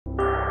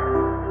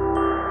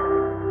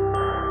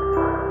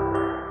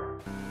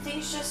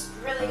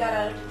got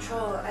out of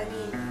control. I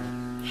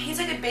mean, he's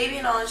a good baby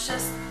and all, it's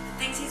just the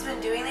things he's been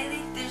doing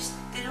lately,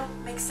 they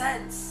don't make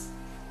sense.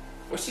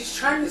 What she's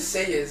trying to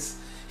say is,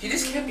 he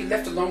just can't be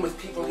left alone with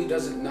people he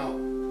doesn't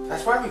know.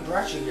 That's why we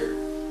brought you here.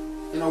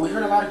 You know, we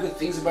heard a lot of good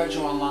things about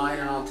you online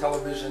and on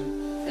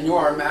television, and you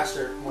are a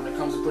master when it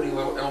comes to putting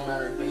little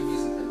ill-mannered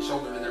babies and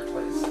children in their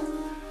place.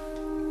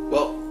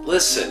 Well,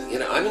 listen, you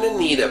know, I'm going to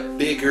need a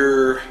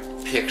bigger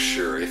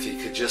picture. If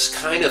you could just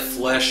kind of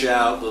flesh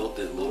out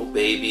little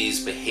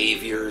babies'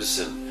 behaviors,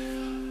 and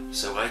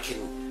so I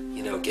can,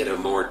 you know, get a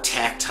more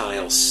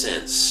tactile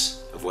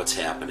sense of what's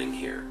happening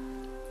here.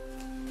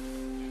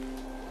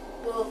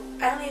 Well,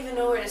 I don't even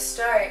know where to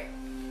start.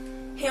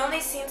 He only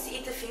seems to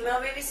eat the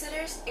female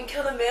babysitters and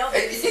kill the male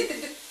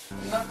babysitters.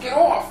 Now get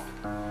off!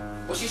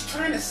 What she's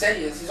trying to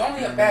say is, he's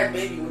only a bad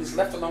baby when he's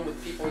left alone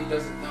with people he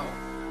doesn't know.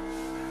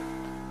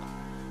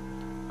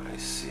 I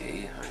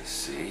see.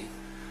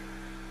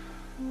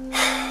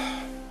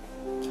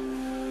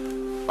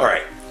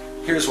 Alright,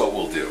 here's what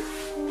we'll do.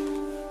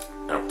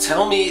 Now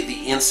tell me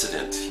the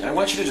incident. I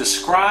want you to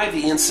describe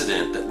the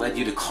incident that led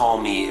you to call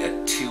me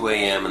at 2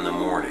 a.m. in the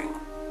morning.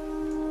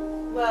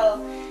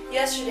 Well,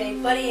 yesterday,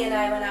 Buddy and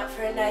I went out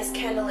for a nice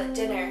candlelit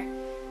dinner,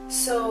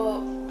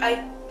 so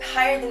I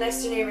hired the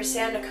next door neighbor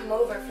Sam to come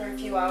over for a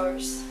few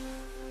hours.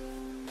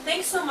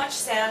 Thanks so much,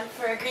 Sam,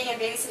 for agreeing on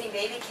babysitting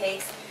baby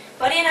cakes.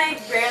 Buddy and I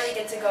rarely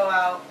get to go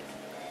out.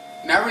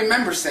 Now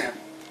remember, Sam,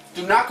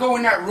 do not go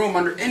in that room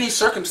under any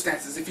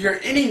circumstances if you hear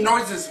any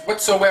noises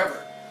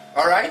whatsoever.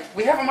 Alright?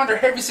 We have him under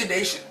heavy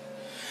sedation.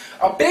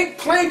 A big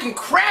plane can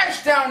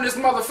crash down this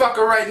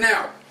motherfucker right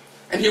now,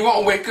 and he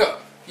won't wake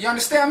up. You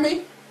understand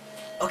me?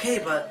 Okay,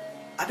 but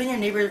I've been your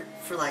neighbor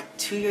for like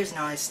 2 years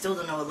now. I still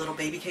don't know what little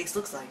baby cakes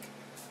looks like.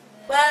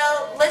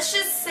 Well, let's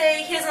just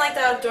say he doesn't like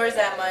the outdoors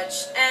that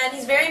much, and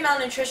he's very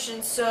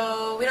malnutrition,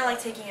 so we don't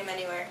like taking him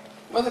anywhere.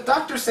 Well, the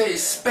doctors say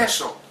he's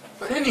special.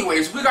 But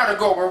anyways, we gotta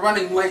go. We're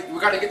running late. We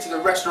gotta get to the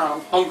restaurant.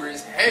 I'm hungry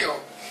as hell.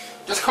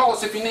 Just call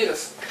us if you need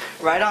us.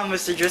 Right on,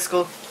 Mr.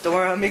 Driscoll. Don't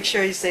worry, I'll make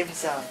sure he's safe and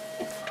sound.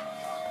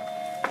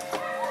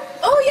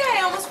 Oh yeah,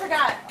 I almost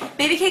forgot.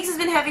 Baby Cakes has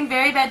been having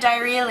very bad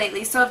diarrhea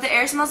lately, so if the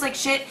air smells like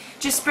shit,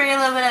 just spray a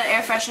little bit of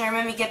air freshener, and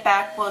when we get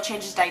back, we'll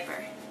change his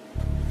diaper.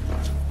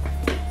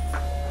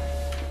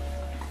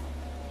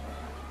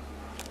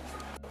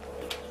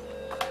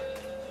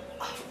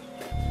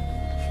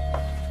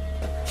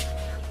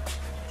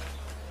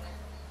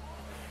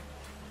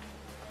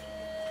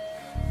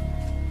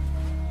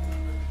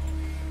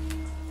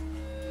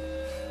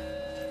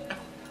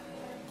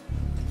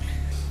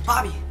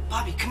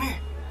 Bobby, come here.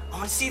 I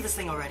want to see this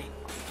thing already.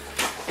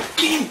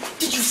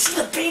 Did you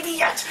see the baby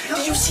yet?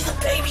 Did you see the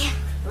baby?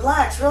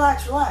 Relax.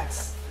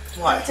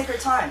 What? Take our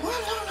time.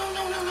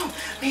 No.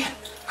 Man,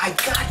 I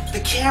got the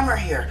camera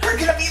here. We're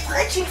gonna be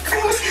rich and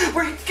famous.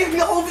 We're gonna be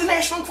all over the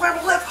National Enquirer.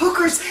 We'll have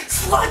hookers,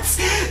 sluts,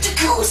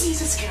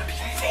 jacuzzis. It's gonna be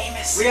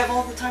famous. We have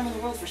all the time in the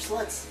world for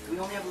sluts. We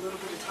only have a little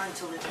bit of time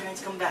until their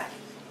parents come back.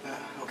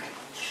 Okay.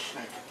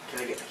 Can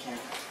I get the camera?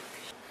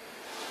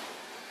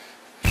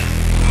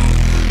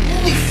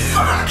 Holy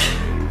fuck!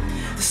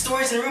 The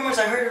stories and rumors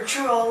I heard are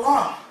true all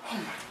along. Oh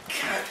my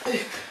god.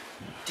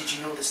 Did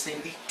you know this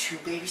thing ate 2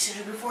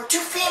 babysitters before? 2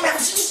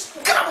 females! Just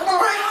gobbled them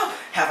right up!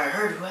 Have I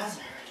heard? Who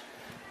hasn't heard?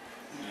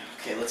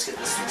 Okay, let's get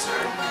this thing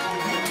started.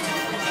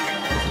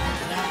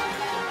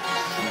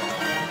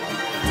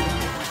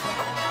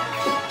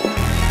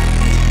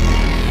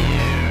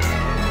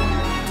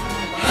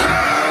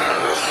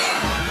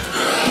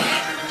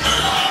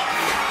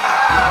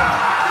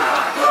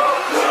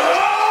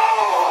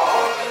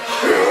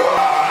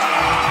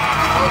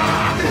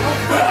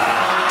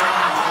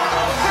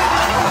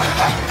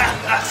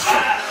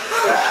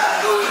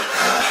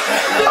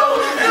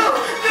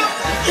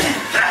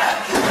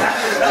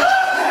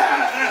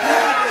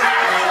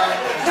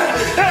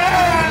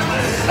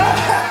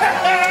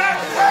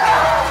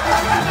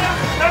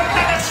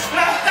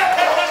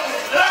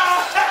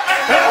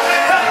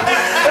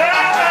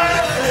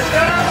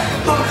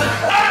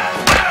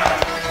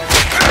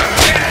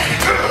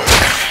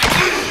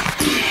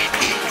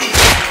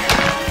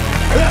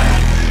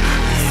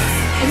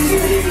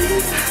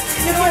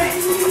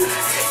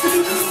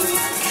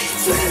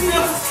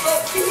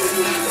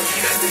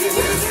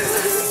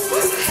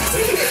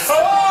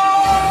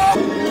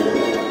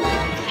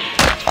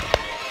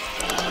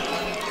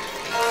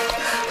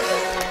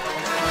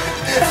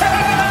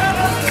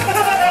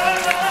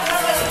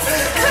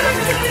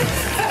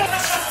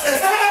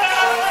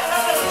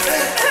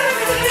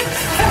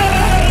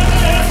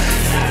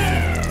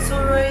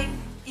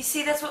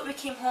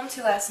 Came home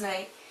to last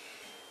night,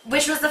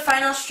 which was the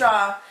final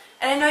straw,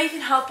 and I know you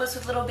can help us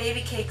with little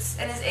baby cakes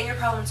and his anger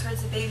problem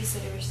towards the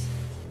babysitters.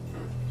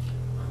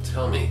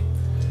 Tell me,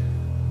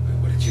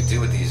 what did you do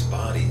with these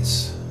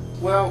bodies?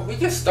 Well, we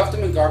just stuffed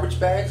them in garbage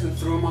bags and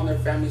threw them on their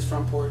family's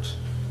front porch.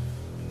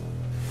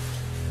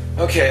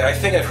 Okay, I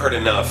think I've heard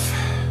enough.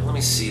 Let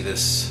me see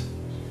this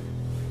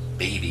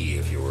baby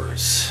of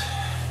yours.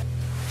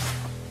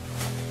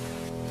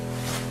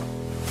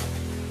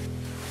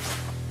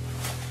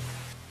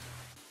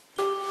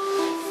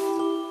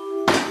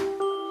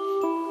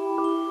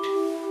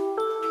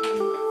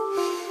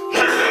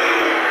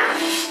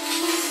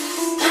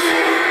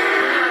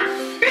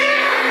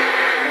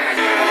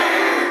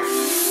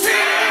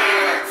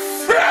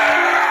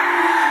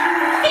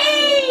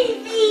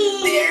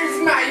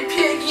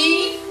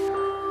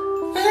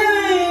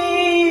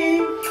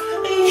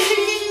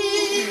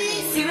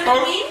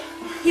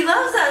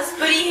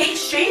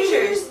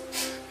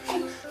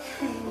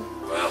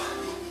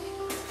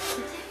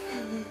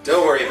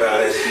 Don't worry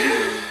about it.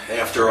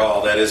 After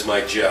all, that is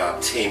my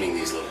job, taming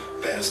these little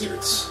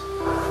bastards.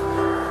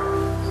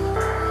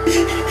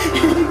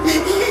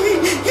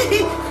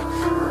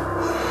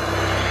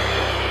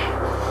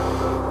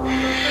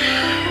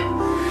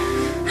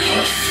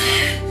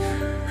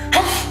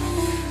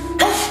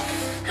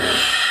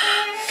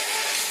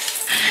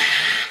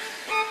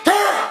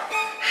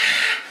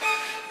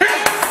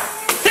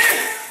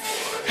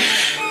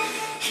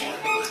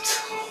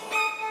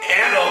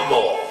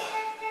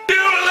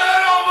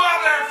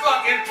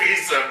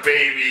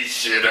 Baby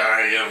shit,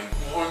 I am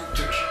going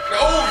to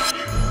show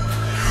you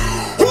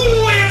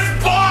who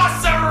is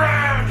boss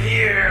around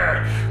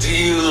here. Do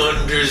you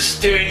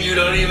understand? You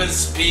don't even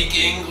speak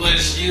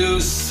English, you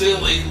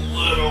silly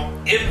little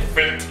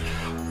infant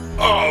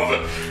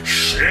of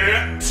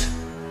shit.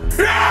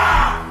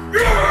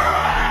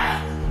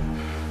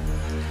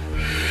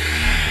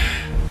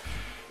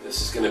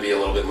 This is going to be a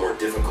little bit more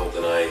difficult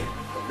than I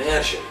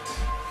imagined.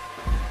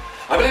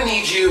 I'm going to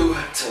need you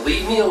to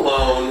leave me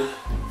alone.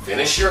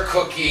 Finish your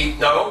cookie.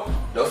 No,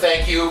 no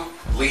thank you.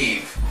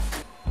 Leave.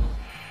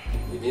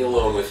 Leave me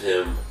alone with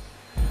him.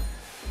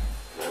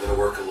 And I'm going to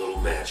work a little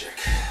magic.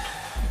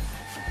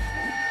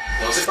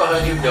 Close it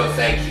behind you. No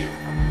thank you.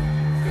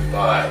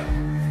 Goodbye.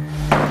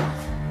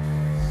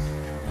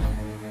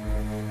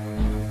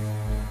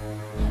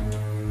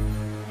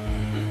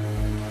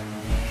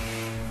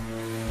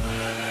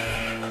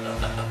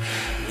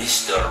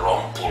 Mr.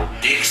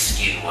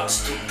 Rumpelstiltskin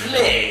wants to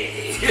play.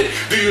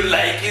 Do you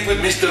like it when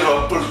Mr.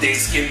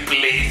 Rumpelstiltskin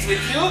plays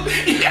with you?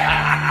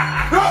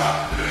 Yeah!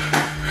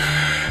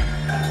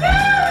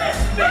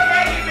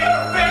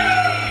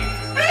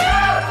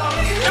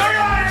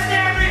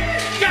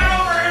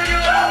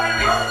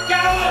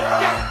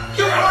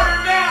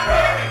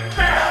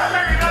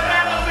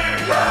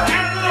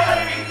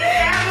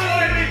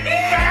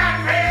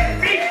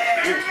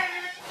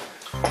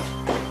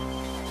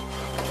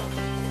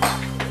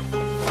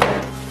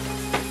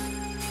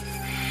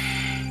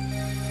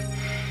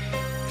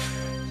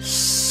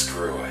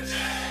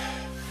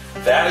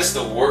 That is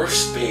the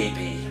worst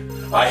baby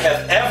I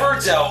have ever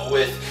dealt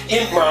with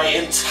in my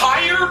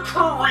entire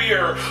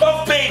career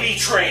of baby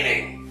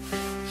training.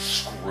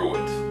 Screw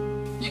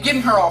it. You're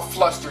getting her all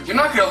flustered. You're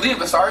not going to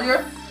leave us, are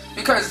you?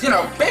 Because, you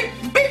know,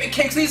 baby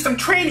cakes need some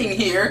training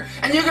here,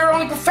 and you're the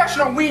only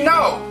professional we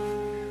know.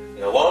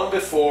 Now, long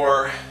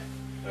before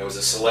I was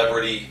a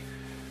celebrity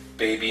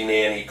baby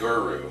nanny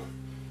guru,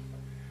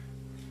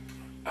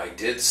 I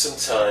did some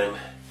time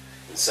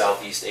in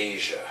Southeast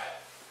Asia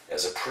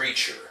as a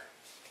preacher.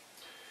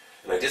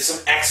 And I did some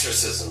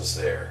exorcisms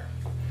there.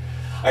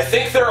 I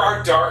think there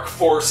are dark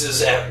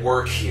forces at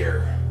work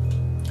here.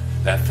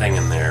 That thing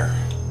in there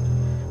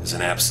is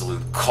an absolute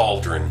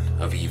cauldron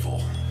of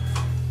evil.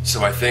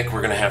 So I think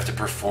we're going to have to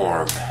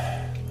perform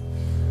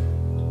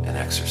an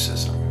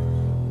exorcism.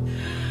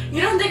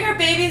 You don't think our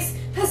baby's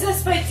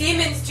possessed by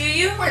demons, do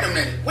you? Wait a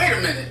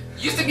minute.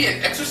 You used to be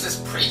an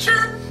exorcist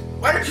preacher?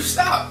 Why did you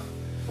stop?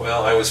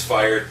 Well, I was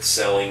fired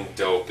selling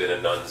dope in a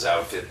nun's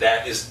outfit.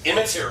 That is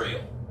immaterial.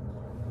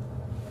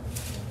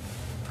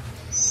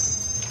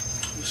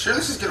 You sure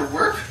this is gonna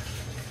work?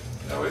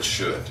 No, it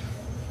should.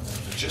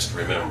 Just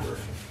remember,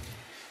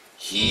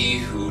 he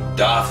who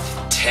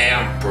doth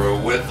tamper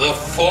with the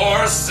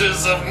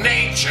forces of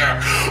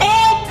nature,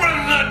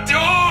 open the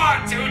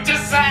door to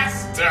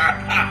disaster!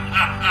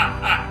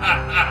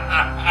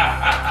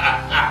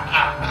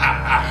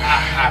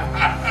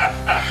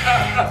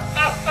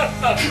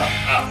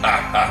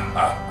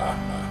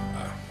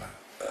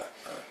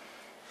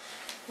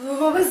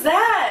 What was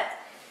that?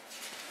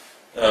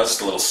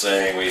 Just a little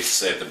saying we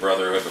say at the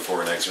Brotherhood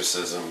before an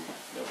exorcism.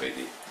 No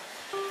biggie.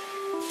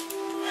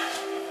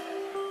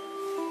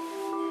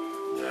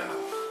 Now,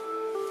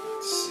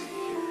 let's see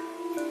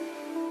here.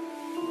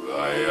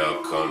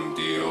 Vaya con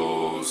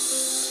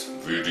Dios,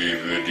 vidi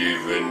vidi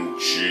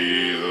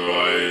vinci,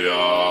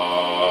 vaya.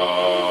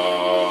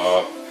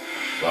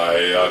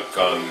 Vaya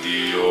con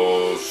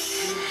Dios,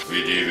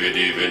 vidi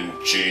vidi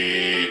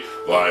vinci,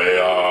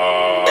 vaya.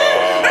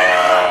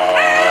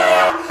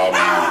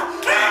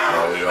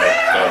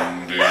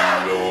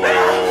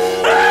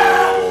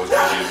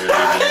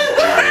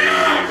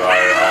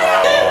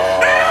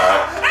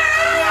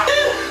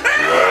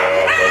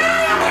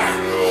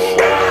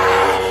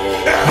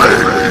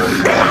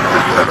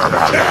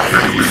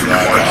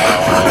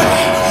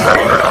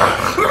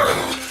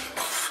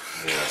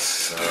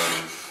 Yes,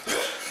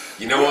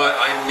 you know what?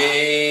 I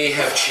may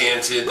have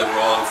chanted the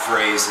wrong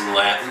phrase in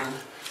Latin,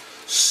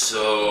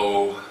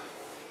 so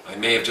I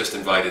may have just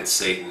invited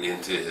Satan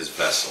into his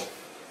vessel.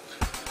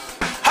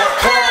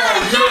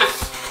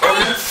 Yes! I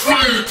am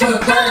free to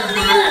roam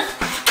the earth!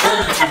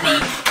 Come to me!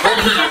 Come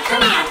here!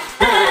 Come here!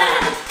 Come here!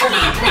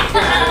 Come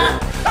here!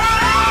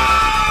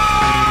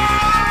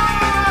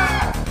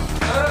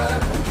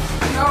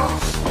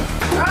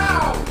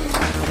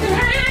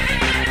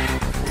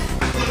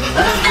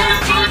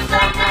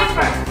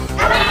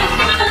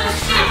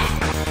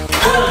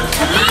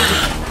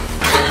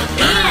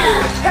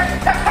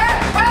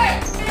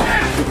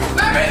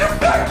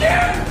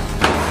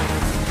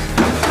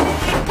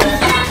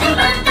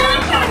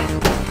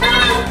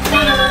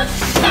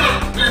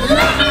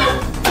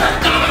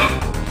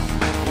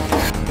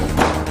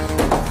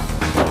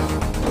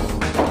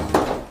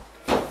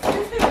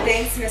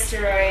 Thanks,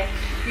 Mr. Roy.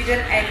 You've done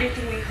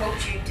everything we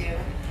hoped you'd do.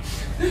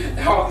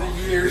 All the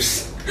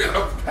years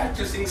of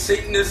practicing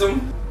Satanism.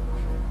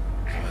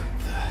 What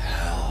the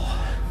hell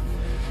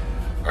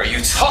are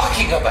you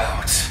talking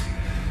about?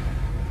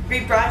 We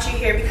brought you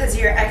here because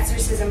of your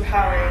exorcism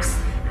powers.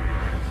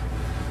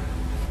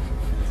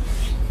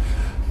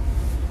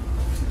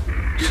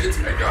 It's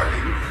my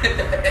darling.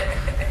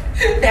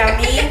 Now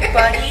me,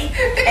 Buddy,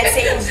 and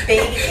Satan's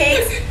baby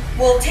cakes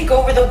will take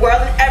over the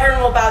world and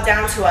everyone will bow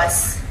down to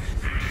us.